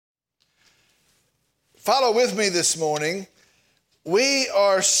Follow with me this morning. We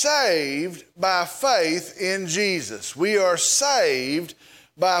are saved by faith in Jesus. We are saved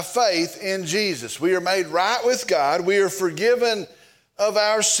by faith in Jesus. We are made right with God. We are forgiven of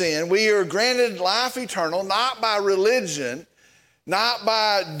our sin. We are granted life eternal, not by religion, not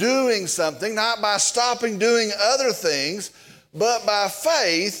by doing something, not by stopping doing other things, but by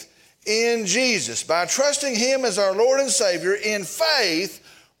faith in Jesus. By trusting Him as our Lord and Savior, in faith,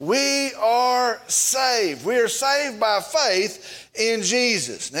 we are saved. We are saved by faith in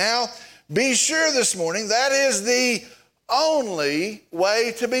Jesus. Now, be sure this morning that is the only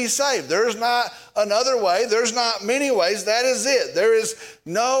way to be saved. There's not another way. There's not many ways. That is it. There is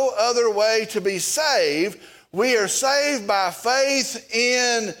no other way to be saved. We are saved by faith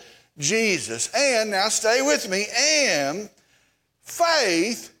in Jesus. And, now stay with me, and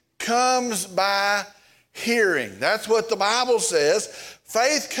faith comes by hearing. That's what the Bible says.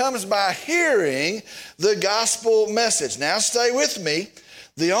 Faith comes by hearing the gospel message. Now stay with me.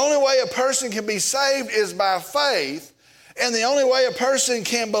 The only way a person can be saved is by faith, and the only way a person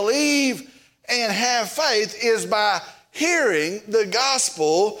can believe and have faith is by hearing the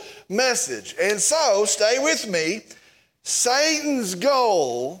gospel message. And so, stay with me, Satan's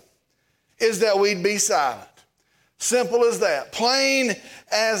goal is that we'd be silent. Simple as that, plain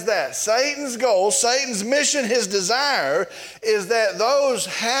as that. Satan's goal, Satan's mission, his desire is that those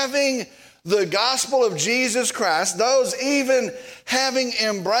having the gospel of Jesus Christ, those even having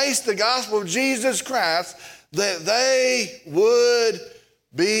embraced the gospel of Jesus Christ, that they would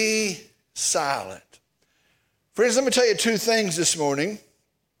be silent. Friends, let me tell you two things this morning.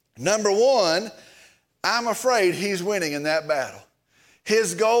 Number one, I'm afraid he's winning in that battle.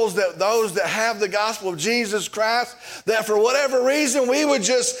 His goal is that those that have the gospel of Jesus Christ, that for whatever reason we would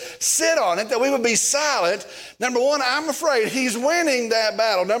just sit on it, that we would be silent. Number one, I'm afraid he's winning that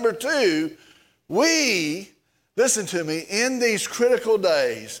battle. Number two, we, listen to me, in these critical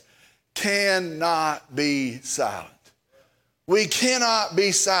days cannot be silent. We cannot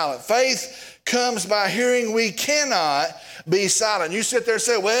be silent. Faith comes by hearing. We cannot be silent. You sit there and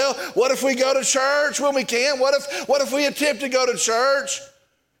say, well, what if we go to church when we can't? What if we attempt to go to church?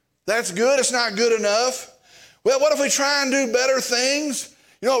 That's good. It's not good enough. Well, what if we try and do better things?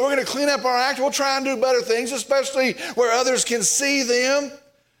 You know, we're going to clean up our act. We'll try and do better things, especially where others can see them.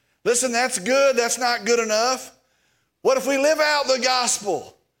 Listen, that's good. That's not good enough. What if we live out the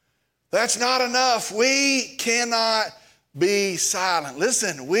gospel? That's not enough. We cannot be silent.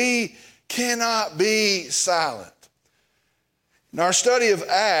 Listen, we cannot be silent. In our study of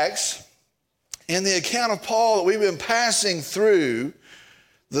Acts, in the account of Paul that we've been passing through,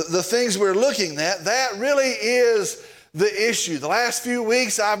 the things we're looking at, that really is the issue. The last few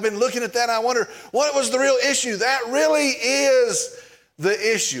weeks I've been looking at that and I wonder, what was the real issue? That really is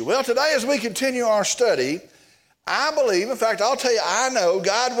the issue. Well, today as we continue our study, I believe, in fact, I'll tell you, I know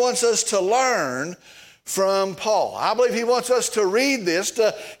God wants us to learn from Paul. I believe he wants us to read this,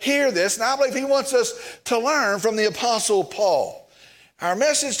 to hear this, and I believe he wants us to learn from the Apostle Paul. Our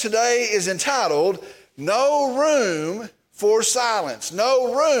message today is entitled, No Room for Silence.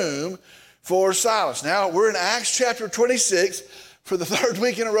 No Room for Silence. Now, we're in Acts chapter 26. For the third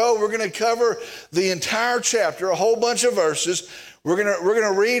week in a row, we're going to cover the entire chapter, a whole bunch of verses. We're going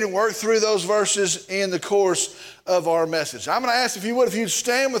to read and work through those verses in the course of our message. I'm going to ask if you'd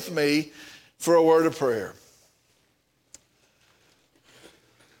stand with me for a word of prayer.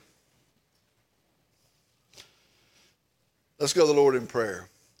 Let's go to the Lord in prayer.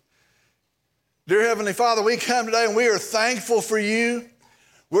 Dear Heavenly Father, we come today and we are thankful for you.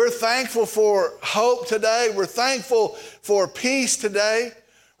 We're thankful for hope today. We're thankful for peace today.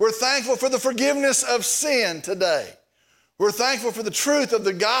 We're thankful for the forgiveness of sin today. We're thankful for the truth of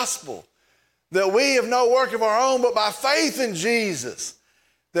the gospel, that we have no work of our own, but by faith in Jesus,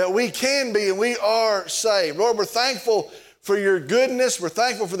 that we can be and we are saved. Lord, we're thankful for your goodness. We're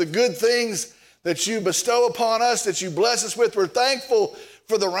thankful for the good things that you bestow upon us, that you bless us with. We're thankful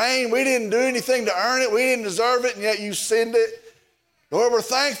for the rain. We didn't do anything to earn it. We didn't deserve it, and yet you send it. Lord, we're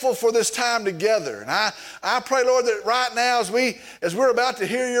thankful for this time together. And I pray, Lord, that right now as we're about to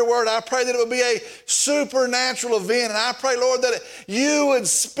hear your word, I pray that it would be a supernatural event. And I pray, Lord, that you would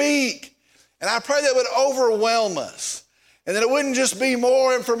speak. And I pray that it would overwhelm us. And that it wouldn't just be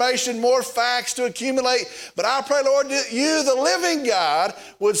more information, more facts to accumulate. But I pray, Lord, that you, the living God,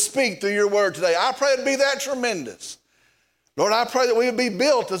 would speak through your word today. I pray it would be that tremendous. Lord, I pray that we would be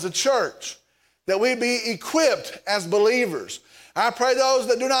built as a church, that we'd be equipped as believers. I pray those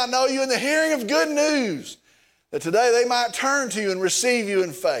that do not know you in the hearing of good news, that today they might turn to you and receive you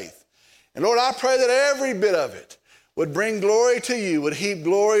in faith. And Lord, I pray that every bit of it would bring glory to you, would heap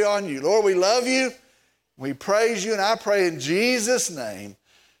glory on you. Lord, we love you. We praise you, and I pray in Jesus' name,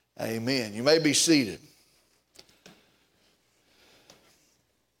 amen. You may be seated.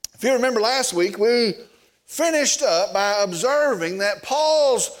 If you remember last week, we finished up by observing that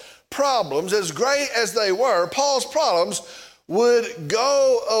Paul's problems, as great as they were, Paul's problems would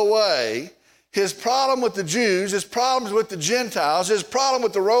go away. His problem with the Jews, his problems with the Gentiles, his problem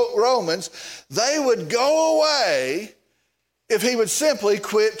with the Romans, they would go away if he would simply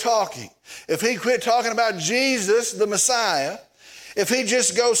quit talking. If he quit talking about Jesus, the Messiah, if he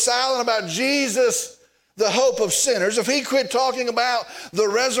just go silent about Jesus, the hope of sinners, if he quit talking about the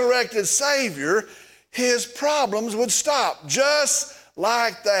resurrected Savior, his problems would stop just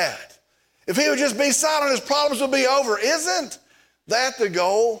like that. If he would just be silent, his problems would be over. Isn't that the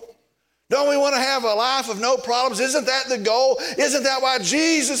goal? Don't we want to have a life of no problems? Isn't that the goal? Isn't that why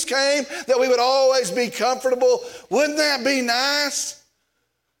Jesus came, that we would always be comfortable? Wouldn't that be nice?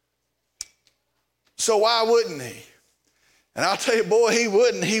 So why wouldn't he? And I'll tell you, boy, he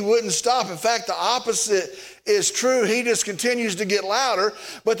wouldn't. He wouldn't stop. In fact, the opposite is true. He just continues to get louder.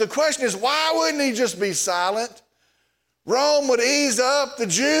 But the question is, why wouldn't he just be silent? Rome would ease up. The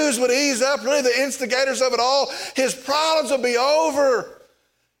Jews would ease up. Really, the instigators of it all. His problems would be over.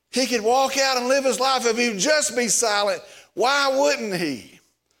 He could walk out and live his life if he would just be silent. Why wouldn't he?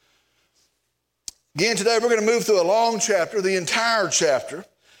 Again, today we're going to move through a long chapter, the entire chapter.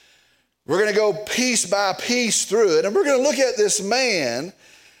 We're going to go piece by piece through it, and we're going to look at this man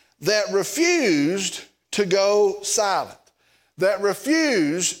that refused to go silent, that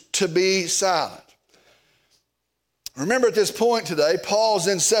refused to be silent. Remember, at this point today, Paul's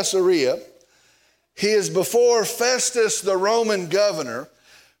in Caesarea. He is before Festus, the Roman governor.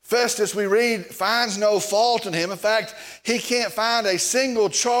 Festus, we read, finds no fault in him. In fact, he can't find a single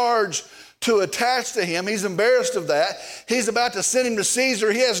charge to attach to him. He's embarrassed of that. He's about to send him to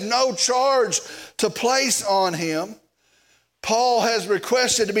Caesar. He has no charge to place on him. Paul has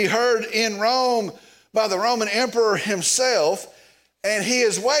requested to be heard in Rome by the Roman emperor himself, and he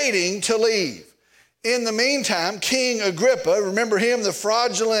is waiting to leave. In the meantime, King Agrippa, remember him, the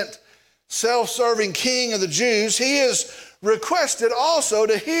fraudulent, self-serving king of the Jews, he is requested also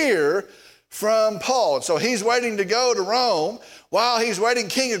to hear from Paul. And so he's waiting to go to Rome. While he's waiting,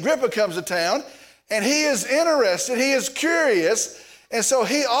 King Agrippa comes to town, and he is interested, he is curious, and so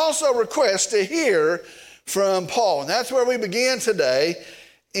he also requests to hear from Paul. And that's where we begin today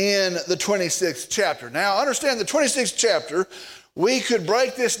in the 26th chapter. Now, understand the 26th chapter, we could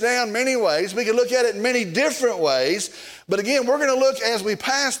break this down many ways. We could look at it in many different ways. But again, we're going to look as we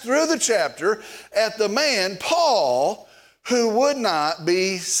pass through the chapter at the man, Paul, who would not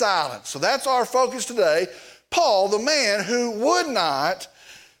be silent. So that's our focus today. Paul, the man who would not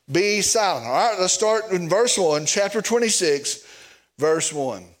be silent. All right, let's start in verse 1, chapter 26, verse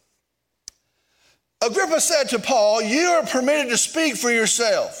 1. Agrippa said to Paul, "You are permitted to speak for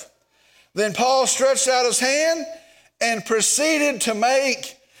yourself." Then Paul stretched out his hand and proceeded to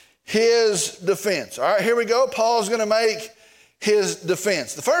make his defense. All right, here we go. Paul's going to make his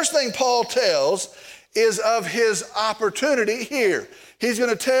defense. The first thing Paul tells is of his opportunity here. He's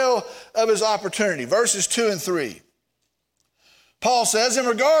going to tell of his opportunity. Verses 2 and 3. Paul says, "In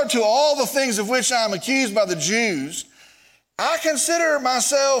regard to all the things of which I am accused by the Jews, I consider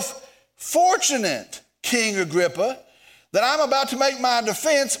myself fortunate, King Agrippa, that I'm about to make my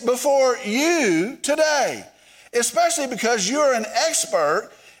defense before you today, especially because you're an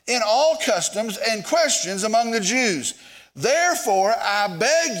expert in all customs and questions among the Jews. Therefore, I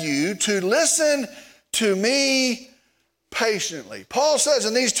beg you to listen to me patiently." Paul says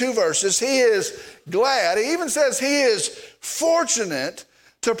in these two verses, he is glad. He even says he is fortunate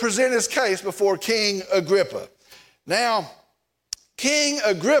to present his case before King Agrippa. Now, King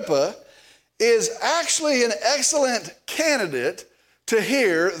Agrippa is actually an excellent candidate to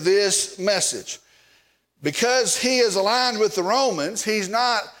hear this message. Because he is aligned with the Romans, he's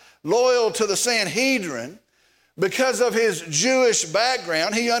not loyal to the Sanhedrin. Because of his Jewish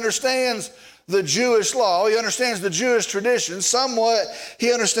background, he understands the Jewish law. He understands the Jewish tradition. Somewhat,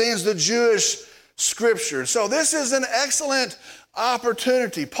 he understands the Jewish scripture. So this is an excellent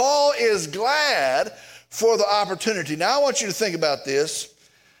opportunity. Paul is glad for the opportunity. Now, I want you to think about this.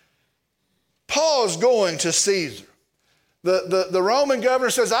 Paul is going to Caesar. The Roman governor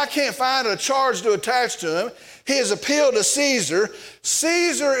says, I can't find a charge to attach to him. He has appealed to Caesar.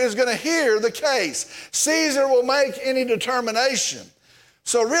 Caesar is going to hear the case. Caesar will make any determination.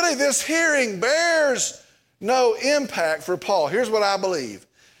 So really this hearing bears no impact for Paul. Here's what I believe.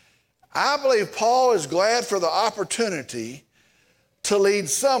 I believe Paul is glad for the opportunity to lead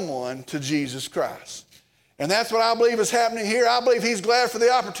someone to Jesus Christ. And that's what I believe is happening here. I believe he's glad for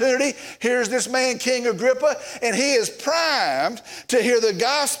the opportunity. Here's this man, King Agrippa, and he is primed to hear the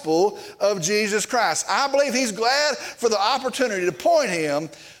gospel of Jesus Christ. I believe he's glad for the opportunity to point him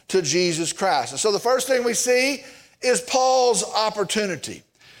to Jesus Christ. And so the first thing we see is Paul's opportunity.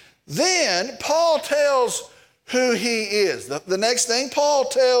 Then Paul tells who he is. The next thing, Paul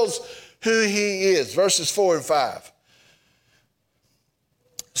tells who he is. Verses 4 and 5.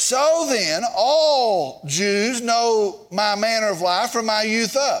 So then, all Jews know my manner of life from my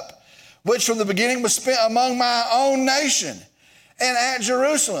youth up, which from the beginning was spent among my own nation and at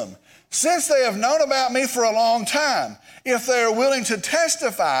Jerusalem, since they have known about me for a long time, if they are willing to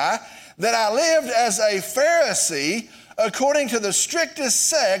testify that I lived as a Pharisee according to the strictest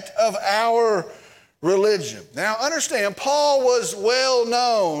sect of our religion. Now understand, Paul was well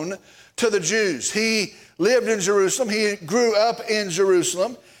known to the Jews. He lived in Jerusalem. He grew up in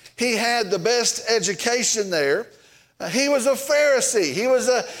Jerusalem. He had the best education there. He was a Pharisee. He was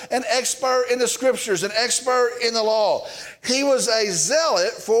an expert in the scriptures, an expert in the law. He was a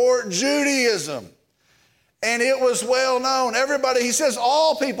zealot for Judaism. And it was well known. Everybody, he says,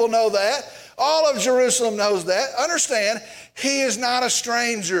 all people know that. All of Jerusalem knows that. Understand, he is not a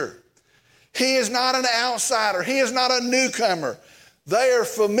stranger. He is not an outsider. He is not a newcomer. They are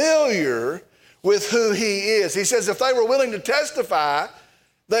familiar with who he is. He says if they were willing to testify,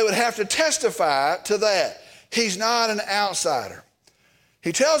 they would have to testify to that. He's not an outsider.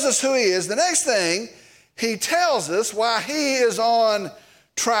 He tells us who he is. The next thing, he tells us why he is on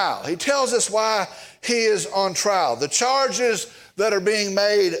trial. He tells us why he is on trial, the charges that are being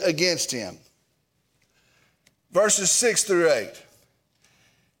made against him. Verses 6 through 8.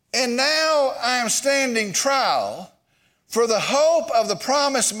 And now I am standing trial for the hope of the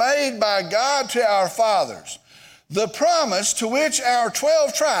promise made by God to our fathers, the promise to which our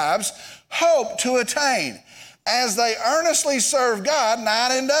 12 tribes hope to attain, as they earnestly serve God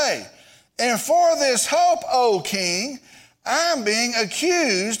night and day. And for this hope, O King, I am being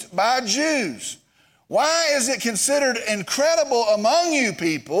accused by Jews. Why is it considered incredible among you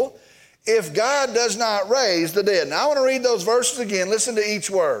people if God does not raise the dead? Now I want to read those verses again. Listen to each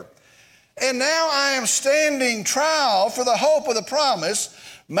word. And now I am standing trial for the hope of the promise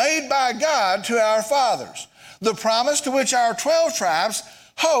made by God to our fathers, the promise to which our 12 tribes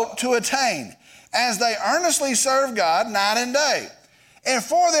hope to attain, as they earnestly serve God night and day. And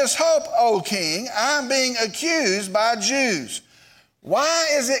for this hope, O King, I am being accused by Jews. Why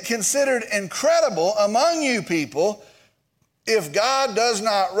is it considered incredible among you people if God does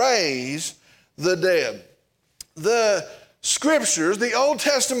not raise the dead? The scriptures, the Old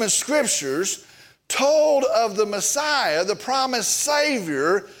Testament scriptures, told of the Messiah, the promised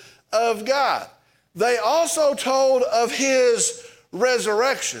Savior of God. They also told of his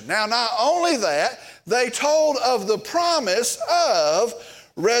resurrection. Now, not only that, they told of the promise of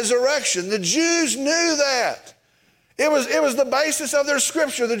resurrection. The Jews knew that. It was the basis of their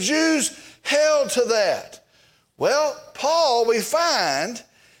scripture. The Jews held to that. Well, Paul, we find,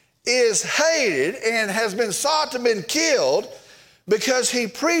 is hated and has been sought to have been killed because he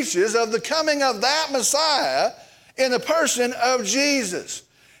preaches of the coming of that Messiah in the person of Jesus.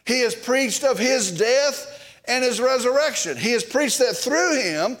 He has preached of his death and his resurrection. He has preached that through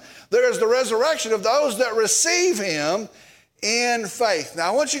him there is the resurrection of those that receive him in faith.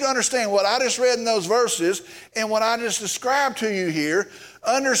 Now I want you to understand what I just read in those verses and what I just described to you here.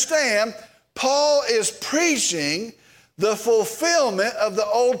 Understand, Paul is preaching the fulfillment of the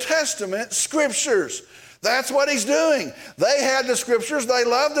Old Testament scriptures. That's what he's doing. They had the scriptures. They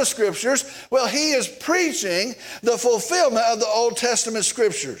loved the scriptures. Well, he is preaching the fulfillment of the Old Testament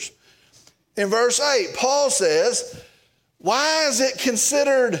scriptures. In verse 8, Paul says, why is it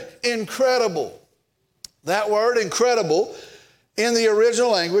considered incredible? That word incredible in the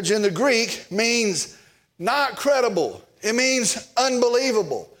original language, in the Greek, means not credible. It means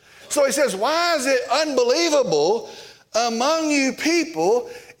unbelievable. So he says, why is it unbelievable among you people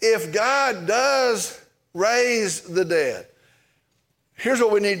if God does raise the dead? Here's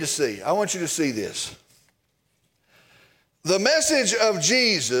what we need to see. I want you to see this. The message of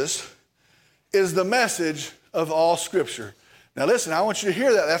Jesus is the message of all Scripture. Now listen, I want you to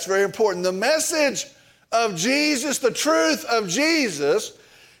hear that. That's very important. The message of Jesus, the truth of Jesus,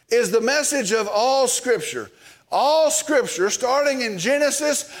 is the message of all Scripture. All Scripture, starting in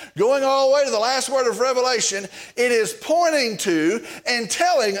Genesis, going all the way to the last word of Revelation, it is pointing to and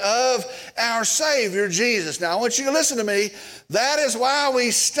telling of our Savior, Jesus. Now, I want you to listen to me. That is why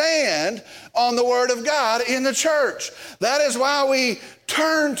we stand on the Word of God in the church. That is why we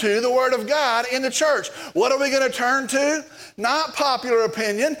turn to the Word of God in the church. What are we going to turn to? Not popular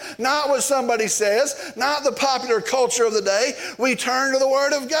opinion, not what somebody says, not the popular culture of the day. We turn to the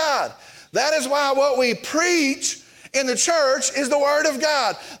Word of God. That is why what we preach in the church is the Word of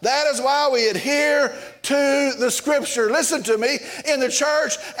God. That is why we adhere to the Scripture. Listen to me. In the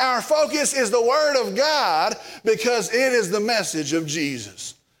church, our focus is the Word of God because it is the message of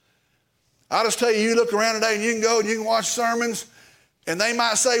Jesus. I'll just tell you, you look around today and you can go and you can watch sermons and they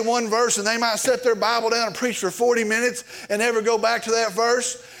might say one verse and they might set their Bible down and preach for 40 minutes and never go back to that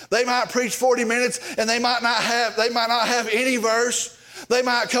verse. They might preach 40 minutes and they might not have any verse. They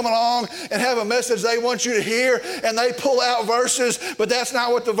might come along and have a message they want you to hear, and they pull out verses, but that's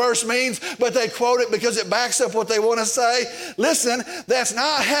not what the verse means, but they quote it because it backs up what they want to say. Listen, that's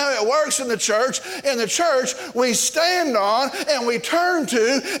not how it works in the church. In the church, we stand on and we turn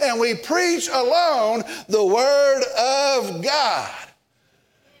to and we preach alone the Word of God.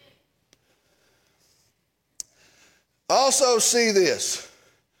 Also see this.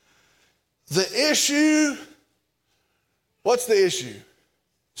 The issue, what's the issue?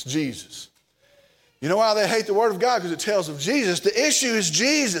 It's Jesus. You know why they hate the Word of God? Because it tells of Jesus. The issue is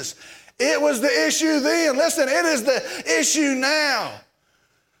Jesus. It was the issue then. Listen, it is the issue now.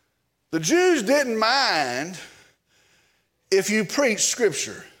 The Jews didn't mind if you preached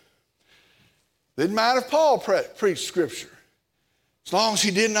Scripture. They didn't mind if Paul preached Scripture, as long as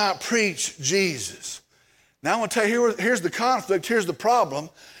he did not preach Jesus. Now I want to tell you, here's the conflict, here's the problem.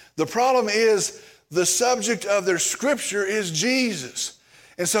 The problem is the subject of their Scripture is Jesus.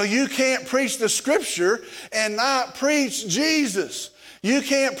 And so you can't preach the Scripture and not preach Jesus. You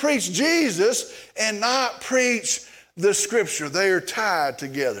can't preach Jesus and not preach the Scripture. They are tied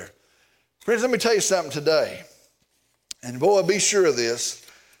together. Friends, let me tell you something today. And boy, be sure of this.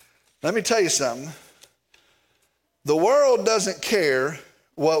 Let me tell you something. The world doesn't care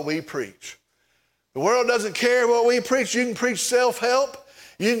what we preach. The world doesn't care what we preach. You can preach self-help.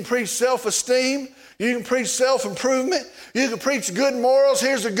 You can preach self-esteem. You can preach self-improvement. You can preach good morals.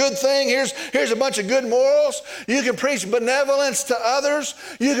 Here's a good thing. Here's a bunch of good morals. You can preach benevolence to others.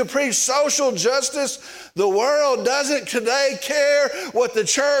 You can preach social justice. The world doesn't today care what the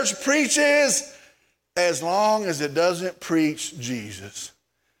church preaches as long as it doesn't preach Jesus.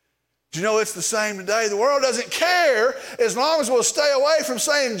 Do you know it's the same today? The world doesn't care as long as we'll stay away from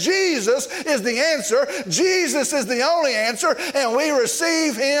saying Jesus is the answer. Jesus is the only answer, and we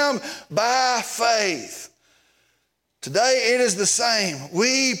receive Him by faith. Today it is the same.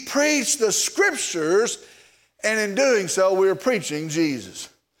 We preach the Scriptures, and in doing so, we're preaching Jesus.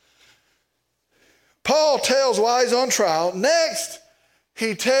 Paul tells why he's on trial. Next,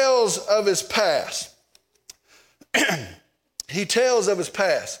 he tells of his past. He tells of his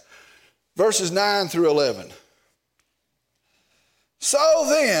past. Verses 9 through 11. So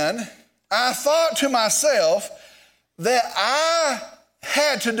then, I thought to myself that I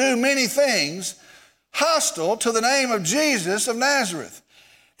had to do many things hostile to the name of Jesus of Nazareth.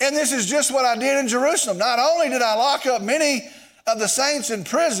 And this is just what I did in Jerusalem. Not only did I lock up many of the saints in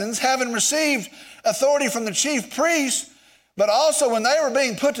prisons, having received authority from the chief priests, but also when they were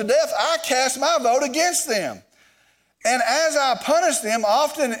being put to death, I cast my vote against them. And as I punished them,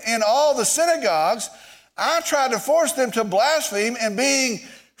 often in all the synagogues, I tried to force them to blaspheme, and being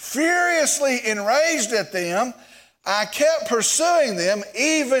furiously enraged at them, I kept pursuing them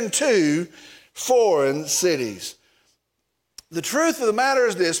even to foreign cities. The truth of the matter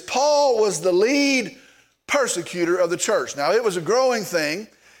is this: Paul was the lead persecutor of the church. Now, it was a growing thing,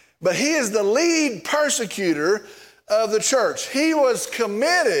 but he is the lead persecutor of the church. He was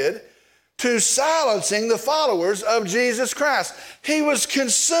committed to silencing the followers of Jesus Christ. He was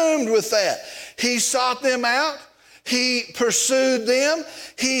consumed with that. He sought them out. He pursued them.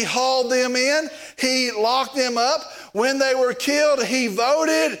 He hauled them in. He locked them up. When they were killed, he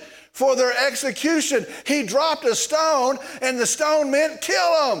voted for their execution. He dropped a stone, and the stone meant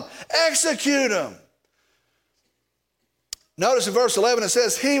kill them, execute them. Notice in verse 11 it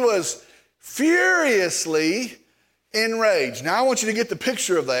says he was furiously enraged. Now I want you to get the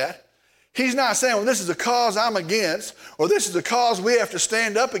picture of that. He's not saying, well, this is a cause I'm against, or this is a cause we have to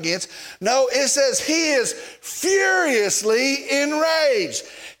stand up against. No, it says he is furiously enraged.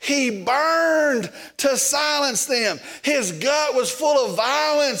 He burned to silence them. His gut was full of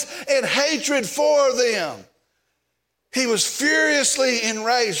violence and hatred for them. He was furiously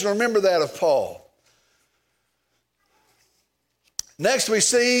enraged. Remember that of Paul. Next, we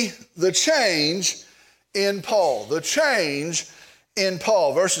see the change in Paul. The change in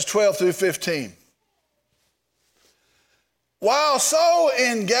Paul, verses 12 through 15. While so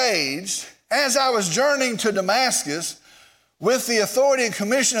engaged, as I was journeying to Damascus with the authority and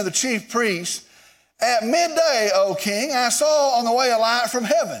commission of the chief priests, at midday, O king, I saw on the way a light from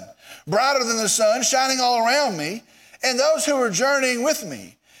heaven, brighter than the sun, shining all around me, and those who were journeying with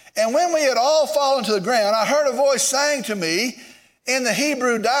me. And when we had all fallen to the ground, I heard a voice saying to me in the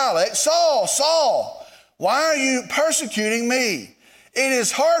Hebrew dialect, Saul, Saul, why are you persecuting me? It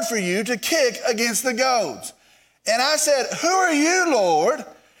is hard for you to kick against the goads. And I said, who are you, Lord?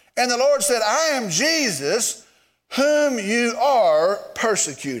 And the Lord said, I am Jesus, whom you are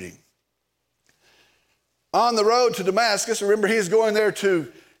persecuting. On the road to Damascus, remember he's going there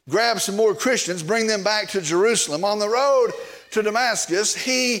to grab some more Christians, bring them back to Jerusalem. On the road to Damascus,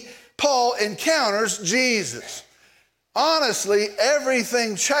 Paul encounters Jesus. Honestly,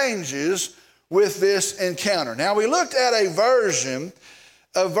 everything changes with this encounter. Now, we looked at a version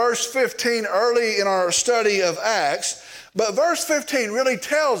of verse 15 early in our study of Acts, but verse 15 really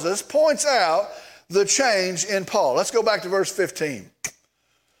tells us, points out the change in Paul. Let's go back to verse 15.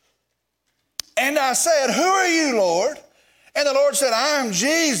 And I said, who are you, Lord? And the Lord said, I am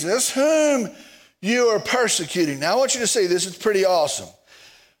Jesus, whom you are persecuting. Now, I want you to see this. It's pretty awesome.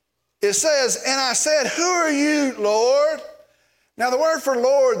 It says, and I said, who are you, Lord? Now, the word for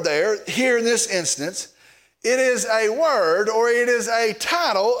Lord there, here in this instance, it is a word or it is a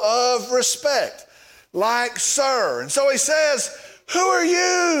title of respect, like sir. And so he says, who are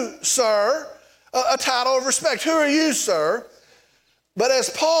you, sir? A title of respect. Who are you, sir? But as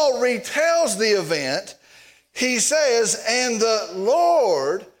Paul retells the event, he says, and the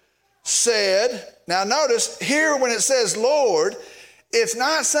Lord said, now notice here when it says Lord, it's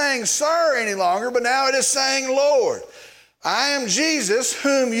not saying sir any longer, but now it is saying Lord. I am Jesus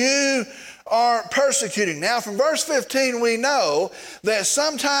whom you are persecuting. Now from verse 15 we know that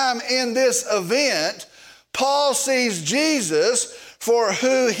sometime in this event, Paul sees Jesus for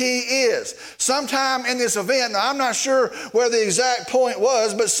who he is. Sometime in this event, now I'm not sure where the exact point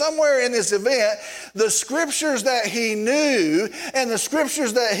was, but somewhere in this event, the scriptures that he knew and the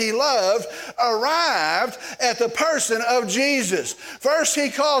scriptures that he loved arrived at the person of Jesus. First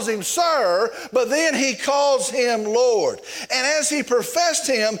he calls him sir, but then he calls him Lord. And as he professed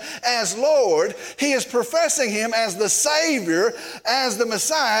him as Lord, he is professing him as the Savior, as the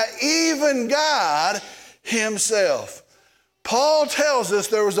Messiah, even God himself. Paul tells us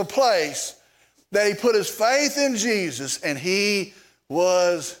there was a place that he put his faith in Jesus and he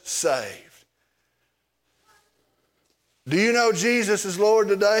was saved. Do you know Jesus is Lord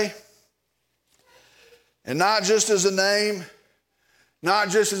today? And not just as a name, not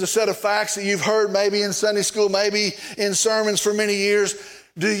just as a set of facts that you've heard maybe in Sunday school, maybe in sermons for many years.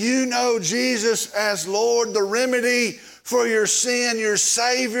 Do you know Jesus as Lord, the remedy for your sin, your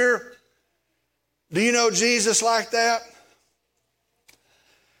Savior? Do you know Jesus like that?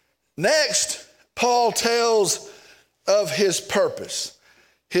 Next, Paul tells of his purpose,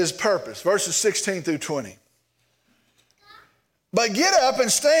 verses 16 through 20. But get up and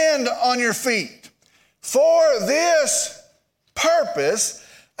stand on your feet. For this purpose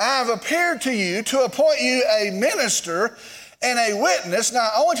I have appeared to you to appoint you a minister and a witness,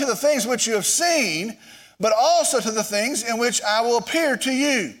 not only to the things which you have seen, but also to the things in which I will appear to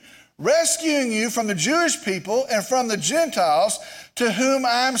you, rescuing you from the Jewish people and from the Gentiles to whom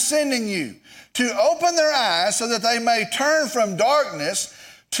I am sending you, to open their eyes so that they may turn from darkness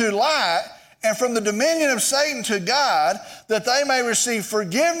to light and from the dominion of Satan to God, that they may receive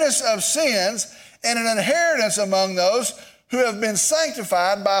forgiveness of sins and an inheritance among those who have been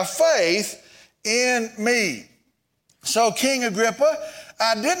sanctified by faith in me. So, King Agrippa,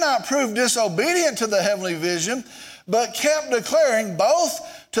 I did not prove disobedient to the heavenly vision, but kept declaring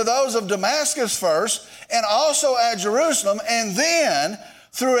both to those of Damascus first, and also at Jerusalem, and then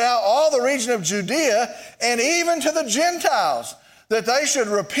throughout all the region of Judea, and even to the Gentiles, that they should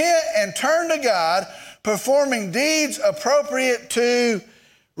repent and turn to God, performing deeds appropriate to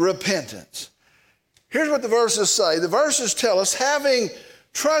repentance. Here's what the verses say. The verses tell us, having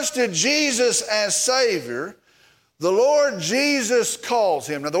trusted Jesus as Savior, the Lord Jesus calls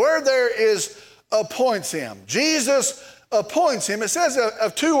him. Now the word there is appoints him. Jesus appoints him. It says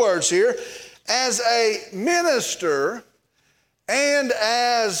of two words here, as a minister and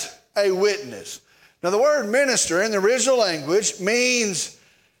as a witness. Now the word minister in the original language means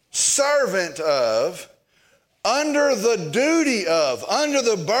servant of, under the duty of, under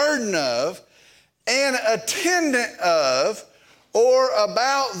the burden of, and attendant of, or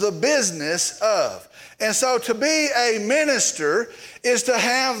about the business of. And so to be a minister is to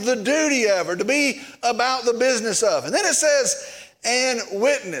have the duty of, or to be about the business of. And then it says, and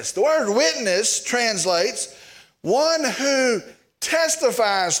witness. The word witness translates one who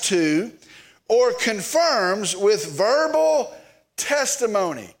testifies to or confirms with verbal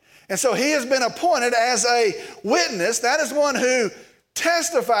testimony. And so he has been appointed as a witness. That is one who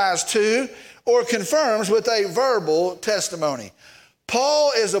testifies to or confirms with a verbal testimony.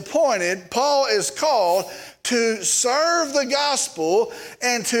 Paul is appointed, Paul is called to serve the gospel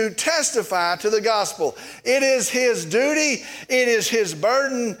and to testify to the gospel. It is his duty, it is his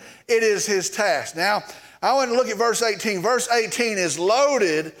burden, it is his task. Now, I want to look at verse 18. Verse 18 is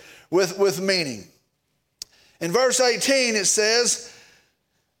loaded with meaning. In verse 18 it says,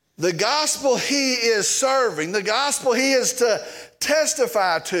 the gospel he is serving, the gospel he is to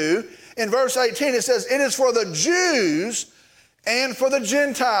testify to. In verse 18 it says, it is for the Jews and for the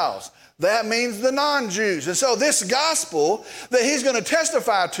Gentiles. That means the non-Jews. And so this gospel that he's going to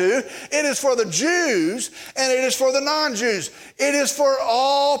testify to, it is for the Jews and it is for the non-Jews. It is for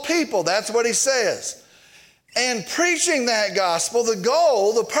all people. That's what he says. And preaching that gospel, the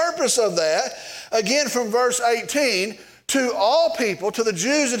goal, the purpose of that, again from verse 18, to all people, to the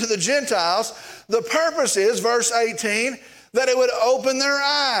Jews and to the Gentiles, the purpose is, verse 18, that it would open their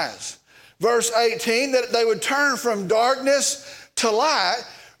eyes. Verse 18, that they would turn from darkness to light.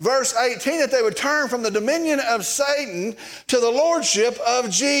 Verse 18, that they would turn from the dominion of Satan to the lordship of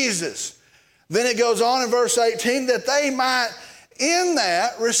Jesus. Then it goes on in verse 18, that they might in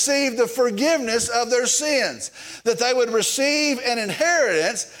that receive the forgiveness of their sins, that they would receive an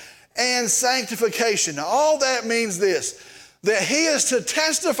inheritance and sanctification. Now, all that means this, that he is to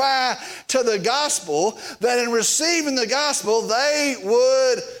testify to the gospel, that in receiving the gospel, they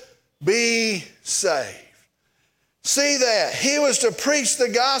would be saved. See that. He was to preach the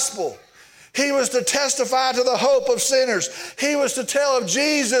gospel. He was to testify to the hope of sinners. He was to tell of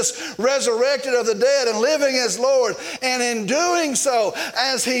Jesus resurrected of the dead and living as Lord. And in doing so,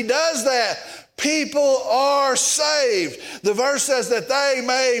 as he does that, people are saved. The verse says that they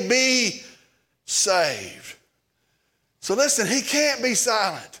may be saved. So listen, he can't be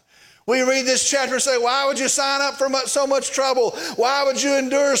silent. We read this chapter and say, why would you sign up for so much trouble? Why would you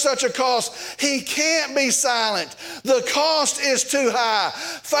endure such a cost? He can't be silent. The cost is too high.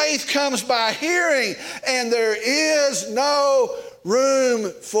 Faith comes by hearing, and there is no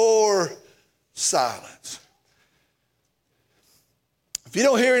room for silence. If you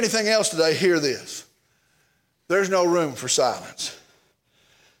don't hear anything else today, hear this. There's no room for silence.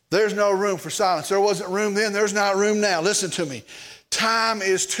 There's no room for silence. There wasn't room then, there's not room now. Listen to me. Time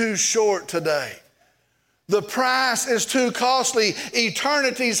is too short today. The price is too costly.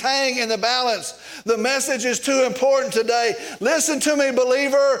 Eternities hang in the balance. The message is too important today. Listen to me,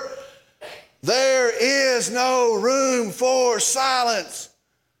 believer. There is no room for silence.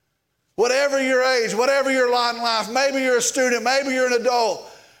 Whatever your age, whatever your lot in life, maybe you're a student, maybe you're an adult,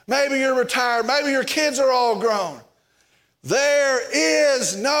 maybe you're retired, maybe your kids are all grown. There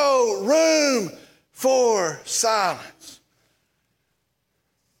is no room for silence.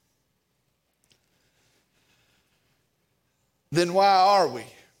 Then why are we?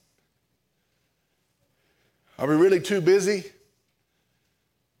 Are we really too busy?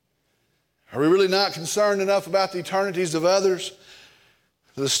 Are we really not concerned enough about the eternities of others?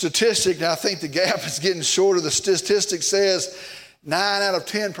 The statistic, and I think the gap is getting shorter, the statistic says 9 out of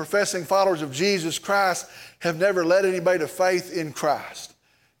 10 professing followers of Jesus Christ have never led anybody to faith in Christ.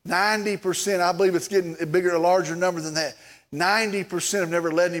 90%, I believe it's getting a bigger, a larger number than that. 90% have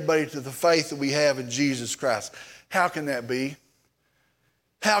never led anybody to the faith that we have in Jesus Christ. How can that be?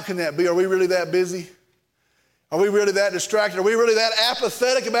 How can that be? Are we really that busy? Are we really that distracted? Are we really that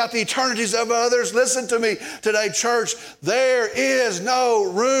apathetic about the eternities of others? Listen to me today, church. There is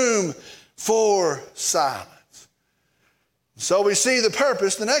no room for silence. So we see the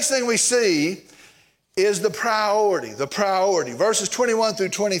purpose. The next thing we see is the priority. The priority. Verses 21 through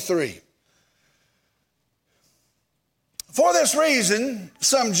 23. For this reason,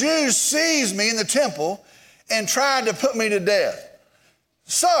 some Jews seized me in the temple and tried to put me to death.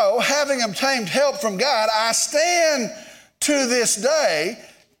 So, having obtained help from God, I stand to this day,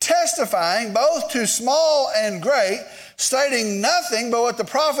 testifying both to small and great, stating nothing but what the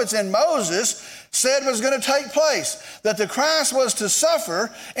prophets and Moses said was going to take place, that the Christ was to suffer,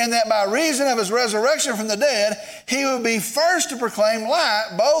 and that by reason of his resurrection from the dead, he would be first to proclaim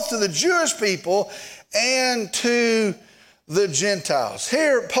light both to the Jewish people and to the Gentiles.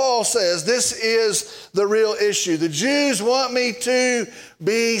 Here Paul says this is the real issue. The Jews want me to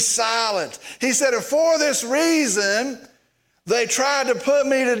be silent. He said, and for this reason, They tried to put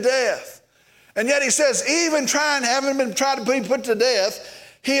me to death. And yet he says, even having been tried to be put to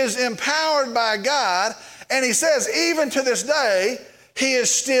death, he is empowered by God. And he says, even to this day, he is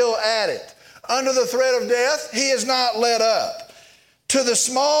still at it. Under the threat of death, he is not let up. To the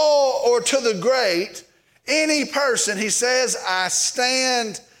small or to the great, any person, he says, I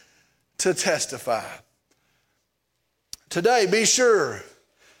stand to testify. Today, be sure,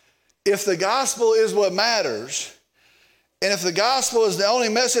 if the gospel is what matters, and if the gospel is the only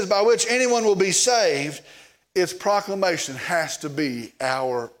message by which anyone will be saved, its proclamation has to be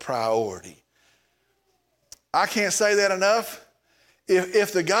our priority. I can't say that enough.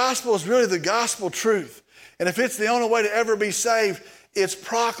 If the gospel is really the gospel truth, and if it's the only way to ever be saved, its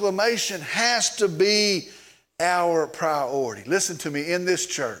proclamation has to be our priority. Listen to me, in this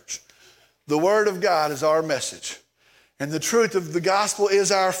church, the Word of God is our message, and the truth of the gospel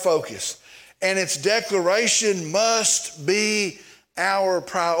is our focus, and its declaration must be our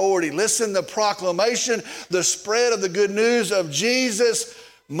priority. Listen, the proclamation, the spread of the good news of Jesus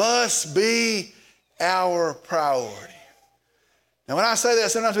must be our priority. Now, when I say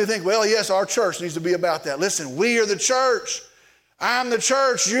that, sometimes we think, well, yes, our church needs to be about that. Listen, we are the church. I'm the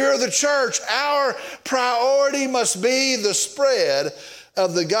church. You're the church. Our priority must be the spread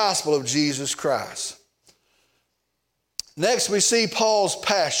of the gospel of Jesus Christ. Next, we see Paul's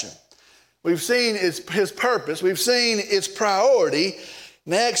passion. We've seen his purpose. We've seen its priority.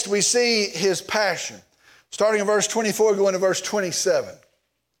 Next, we see his passion. Starting in verse 24, going to verse 27.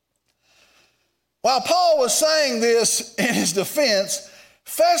 While Paul was saying this in his defense,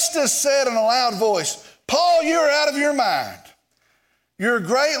 Festus said in a loud voice, Paul, you're out of your mind. Your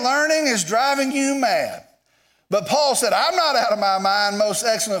great learning is driving you mad. But Paul said, I'm not out of my mind, most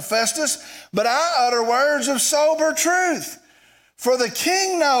excellent Festus, but I utter words of sober truth. For the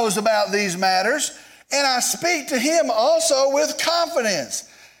king knows about these matters, and I speak to him also with confidence,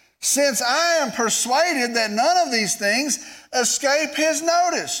 since I am persuaded that none of these things escape his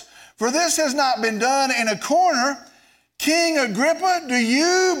notice. For this has not been done in a corner. King Agrippa, do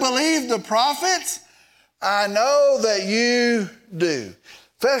you believe the prophets? I know that you do.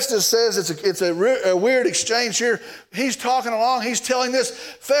 Festus says it's a weird exchange here. He's talking along. He's telling this.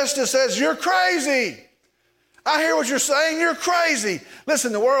 Festus says, you're crazy. I hear what you're saying. You're crazy.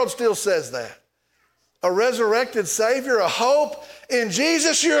 Listen, the world still says that. A resurrected Savior, a hope in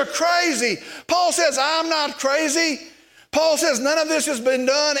Jesus, you're crazy. Paul says, I'm not crazy. Paul says, none of this has been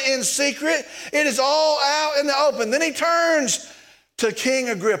done in secret. It is all out in the open. Then he turns to King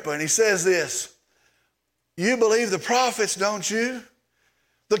Agrippa and he says this, you believe the prophets, don't you?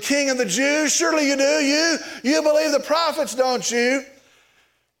 The King of the Jews, surely you do. You believe the prophets, don't you?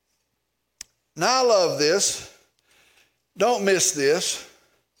 Now I love this. Don't miss this.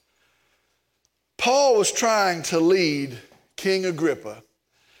 Paul was trying to lead King Agrippa,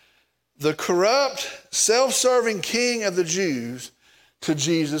 the corrupt, self-serving king of the Jews, to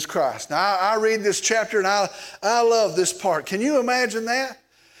Jesus Christ. Now, I read this chapter and I love this part. Can you imagine that?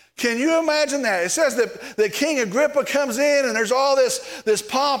 Can you imagine that? It says that King Agrippa comes in and there's all this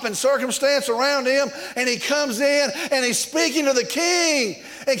pomp and circumstance around him, and he comes in and he's speaking to the king.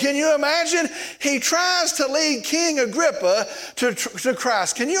 And can you imagine? He tries to lead King Agrippa to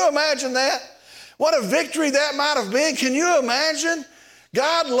Christ. Can you imagine that? What a victory that might have been. Can you imagine?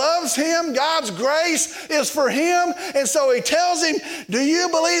 God loves him. God's grace is for him. And so he tells him, do you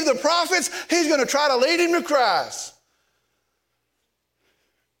believe the prophets? He's going to try to lead him to Christ.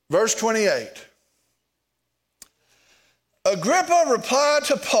 Verse 28. Agrippa replied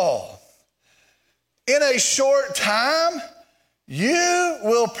to Paul, in a short time, you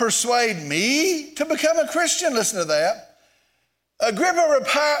will persuade me to become a Christian. Listen to that. Agrippa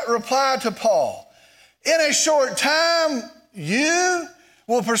replied to Paul, in a short time, you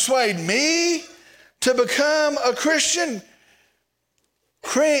will persuade me to become a Christian.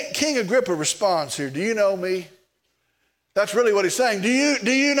 King Agrippa responds here, do you know me? That's really what he's saying. Do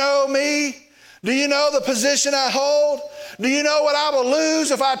you know me? Do you know the position I hold? Do you know what I will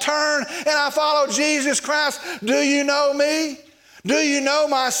lose if I turn and I follow Jesus Christ? Do you know me? Do you know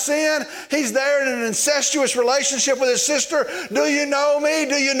my sin? He's there in an incestuous relationship with his sister. Do you know me?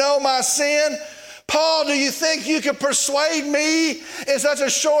 Do you know my sin? Paul, do you think you could persuade me in such a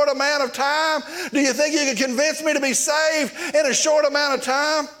short amount of time? Do you think you could convince me to be saved in a short amount of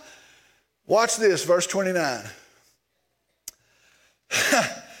time? Watch this, verse 29.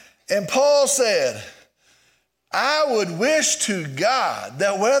 And Paul said, I would wish to God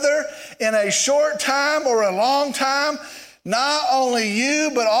that whether in a short time or a long time, not only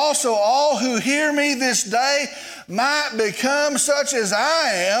you, but also all who hear me this day might become such as I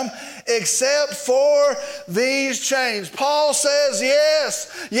am, except for these chains. Paul says,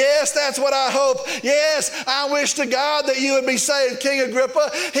 yes, that's what I hope. Yes, I wish to God that you would be saved, King Agrippa.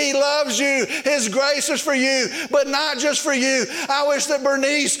 He loves you. His grace is for you, but not just for you. I wish that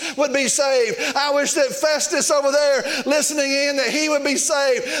Bernice would be saved. I wish that Festus over there listening in, that he would be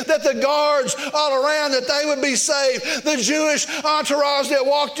saved, that the guards all around, that they would be saved, the Jewish entourage that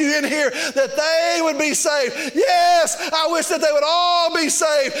walked you in here, that they would be saved. Yes, I wish that they would all be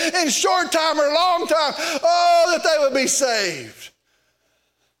saved in short time or long time. Oh, that they would be saved.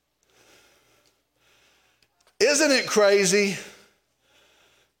 Isn't it crazy?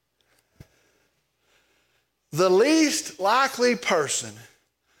 The least likely person,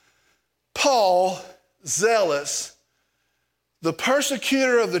 Paul, zealous, the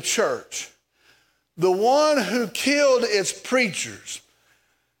persecutor of the church, the one who killed its preachers,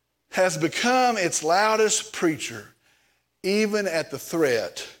 has become its loudest preacher, even at the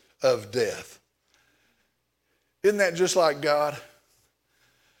threat of death. Isn't that just like God?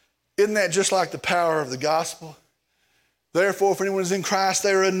 Isn't that just like the power of the gospel? Therefore, if anyone is in Christ,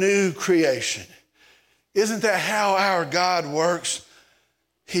 they are a new creation. Isn't that how our God works?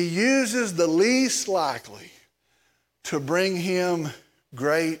 He uses the least likely to bring him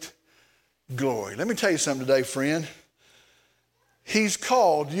great glory. Let me tell you something today, friend. He's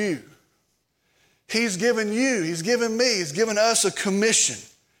called you. He's given you, he's given me, he's given us a commission.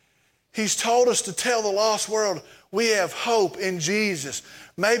 He's told us to tell the lost world we have hope in Jesus.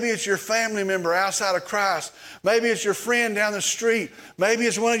 Maybe it's your family member outside of Christ. Maybe it's your friend down the street. Maybe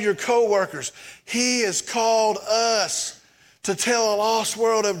it's one of your co-workers. He has called us to tell a lost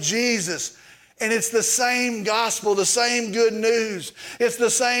world of Jesus. And it's the same gospel, the same good news. It's the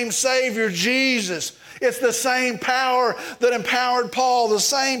same Savior, Jesus. It's the same power that empowered Paul, the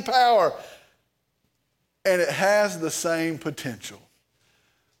same power. And it has the same potential.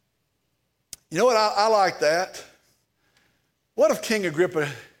 You know what? I like that. What if King Agrippa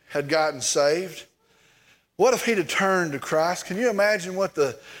had gotten saved? What if he'd have turned to Christ? Can you imagine what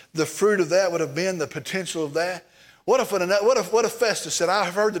the fruit of that would have been, the potential of that? What if Festus said, I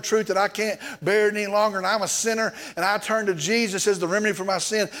have heard the truth that I can't bear it any longer and I'm a sinner and I turn to Jesus as the remedy for my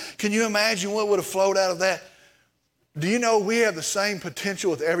sin? Can you imagine what would have flowed out of that? Do you know we have the same potential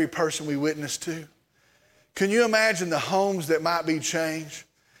with every person we witness to? Can you imagine the homes that might be changed?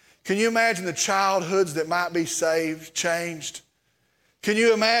 Can you imagine the childhoods that might be saved, changed? Can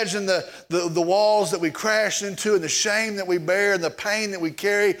you imagine the walls that we crash into and the shame that we bear and the pain that we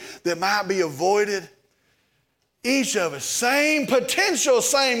carry that might be avoided? Each of us, same potential,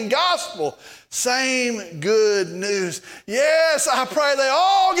 same gospel, same good news. Yes, I pray they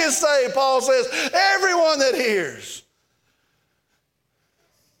all get saved, Paul says, everyone that hears.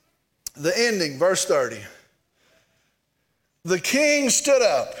 The ending, verse 30. The king stood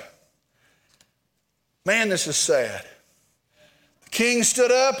up. Man, this is sad. The king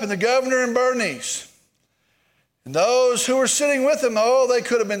stood up and the governor and Bernice. And those who were sitting with him, oh, they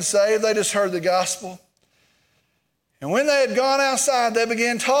could have been saved. They just heard the gospel. And when they had gone outside, they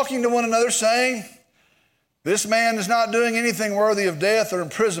began talking to one another, saying, this man is not doing anything worthy of death or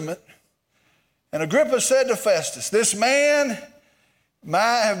imprisonment. And Agrippa said to Festus, this man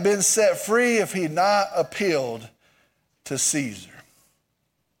might have been set free if he had not appealed to Caesar.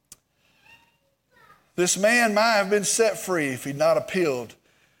 This man might have been set free if he'd not appealed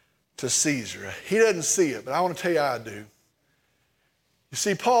to Caesar. He doesn't see it, but I want to tell you I do. You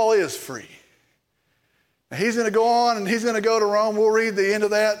see, Paul is free. Now, he's going to go on and he's going to go to Rome. We'll read the end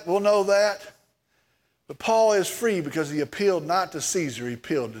of that. We'll know that. But Paul is free because he appealed not to Caesar. He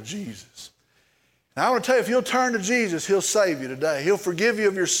appealed to Jesus. Now, I want to tell you, if you'll turn to Jesus, he'll save you today. He'll forgive you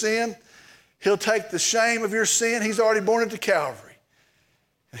of your sin. He'll take the shame of your sin. He's already borne it to Calvary.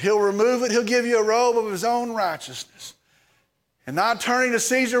 He'll remove it. He'll give you a robe of his own righteousness. And not turning to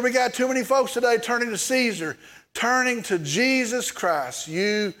Caesar. We got too many folks today turning to Caesar. Turning to Jesus Christ.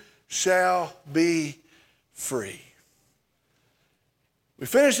 You shall be free. We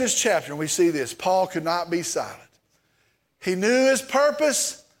finish this chapter and we see this. Paul could not be silent. He knew his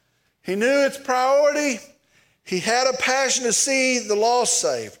purpose. He knew its priority. He had a passion to see the lost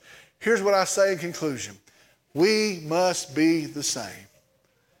saved. Here's what I say in conclusion. We must be the same.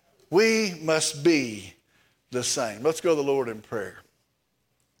 We must be the same. Let's go to the Lord in prayer.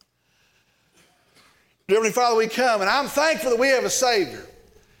 Dear Heavenly Father, we come, and I'm thankful that we have a Savior.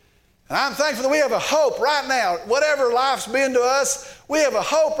 And I'm thankful that we have a hope right now. Whatever life's been to us, we have a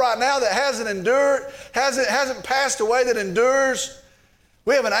hope right now that hasn't endured, hasn't passed away, that endures.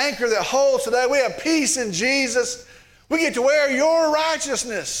 We have an anchor that holds today. We have peace in Jesus. We get to wear your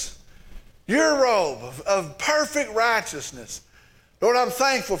righteousness. your robe of perfect righteousness. Lord, I'm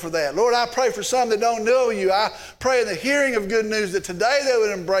thankful for that. Lord, I pray for some that don't know you. I pray in the hearing of good news that today they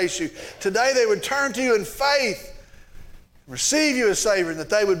would embrace you. Today they would turn to you in faith, receive you as Savior, and that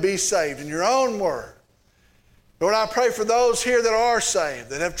they would be saved in your own word. Lord, I pray for those here that are saved,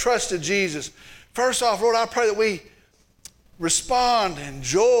 that have trusted Jesus. First off, Lord, I pray that we respond in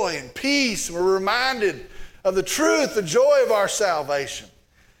joy and peace, and we're reminded of the truth, the joy of our salvation.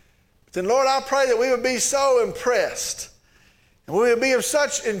 But then, Lord, I pray that we would be so impressed, and we would be of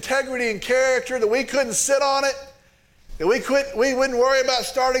such integrity and character that we couldn't sit on it, that we wouldn't worry about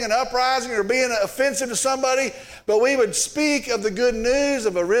starting an uprising or being offensive to somebody, but we would speak of the good news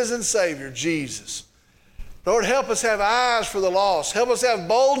of a risen Savior, Jesus. Lord, help us have eyes for the lost. Help us have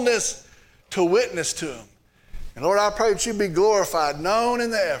boldness to witness to them. And Lord, I pray that you be glorified, known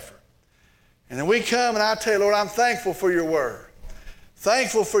in the effort. And then we come and I tell you, Lord, I'm thankful for your word.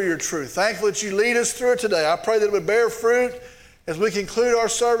 Thankful for your truth. Thankful that you lead us through it today. I pray that it would bear fruit as we conclude our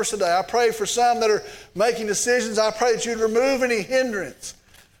service today. I pray for some that are making decisions. I pray that you'd remove any hindrance.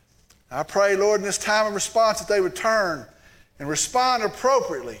 I pray, Lord, in this time of response that they would turn and respond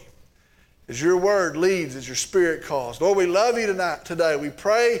appropriately as your word leads, as your spirit calls. Lord, we love you today. We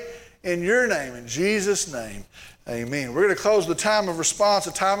pray in your name, in Jesus' name, amen. We're going to close the time of response,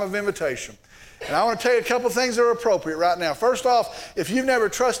 a time of invitation. And I want to tell you a couple things that are appropriate right now. First off, if you've never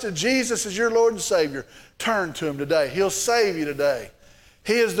trusted Jesus as your Lord and Savior, turn to him today. He'll save you today.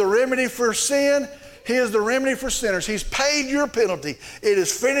 He is the remedy for sin. He is the remedy for sinners. He's paid your penalty. It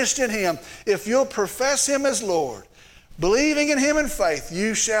is finished in him. If you'll profess him as Lord, believing in him in faith,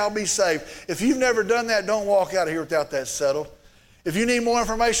 you shall be saved. If you've never done that, don't walk out of here without that settled. If you need more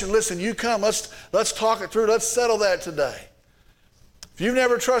information, listen, you come. Let's talk it through. Let's settle that today. If you've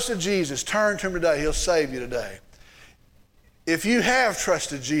never trusted Jesus, turn to him today. He'll save you today. If you have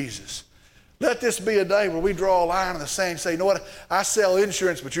trusted Jesus, let this be a day where we draw a line in the sand and say, you know what, I sell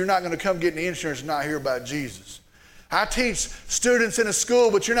insurance, but you're not going to come get any insurance and not hear about Jesus. I teach students in a school,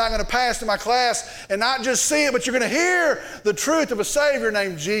 but you're not going to pass to my class and not just see it, but you're going to hear the truth of a Savior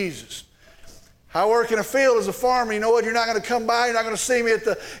named Jesus. I work in a field as a farmer. You know what? You're not going to come by. You're not going to see me at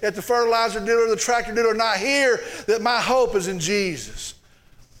the fertilizer dealer, the tractor dealer, not hear that my hope is in Jesus.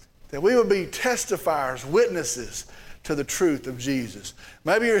 That we would be testifiers, witnesses to the truth of Jesus.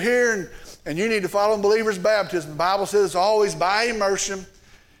 Maybe you're here and you need to follow in believer's baptism. The Bible says it's always by immersion.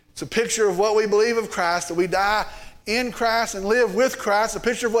 It's a picture of what we believe of Christ, that we die in Christ and live with Christ. A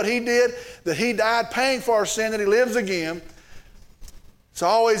picture of what he did, that he died paying for our sin, that he lives again. It's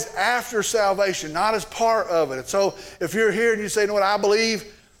always after salvation, not as part of it. And so if you're here and you say, you know what, I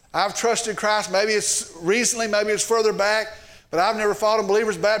believe, I've trusted Christ, maybe it's recently, maybe it's further back, but I've never followed in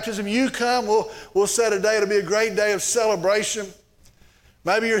believer's baptism, you come, we'll set a day. It'll be a great day of celebration.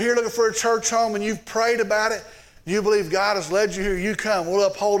 Maybe you're here looking for a church home and you've prayed about it. You believe God has led you here. You come. We'll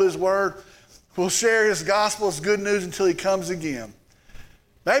uphold his word. We'll share his gospel, his good news until he comes again.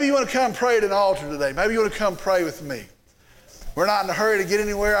 Maybe you want to come pray at an altar today. Maybe you want to come pray with me. We're not in a hurry to get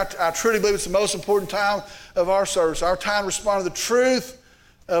anywhere. I truly believe it's the most important time of our service, our time to respond to the truth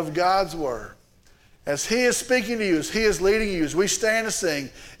of God's word. As he is speaking to you, as he is leading you, as we stand to sing,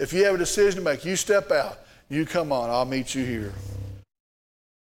 if you have a decision to make, you step out. You come on. I'll meet you here.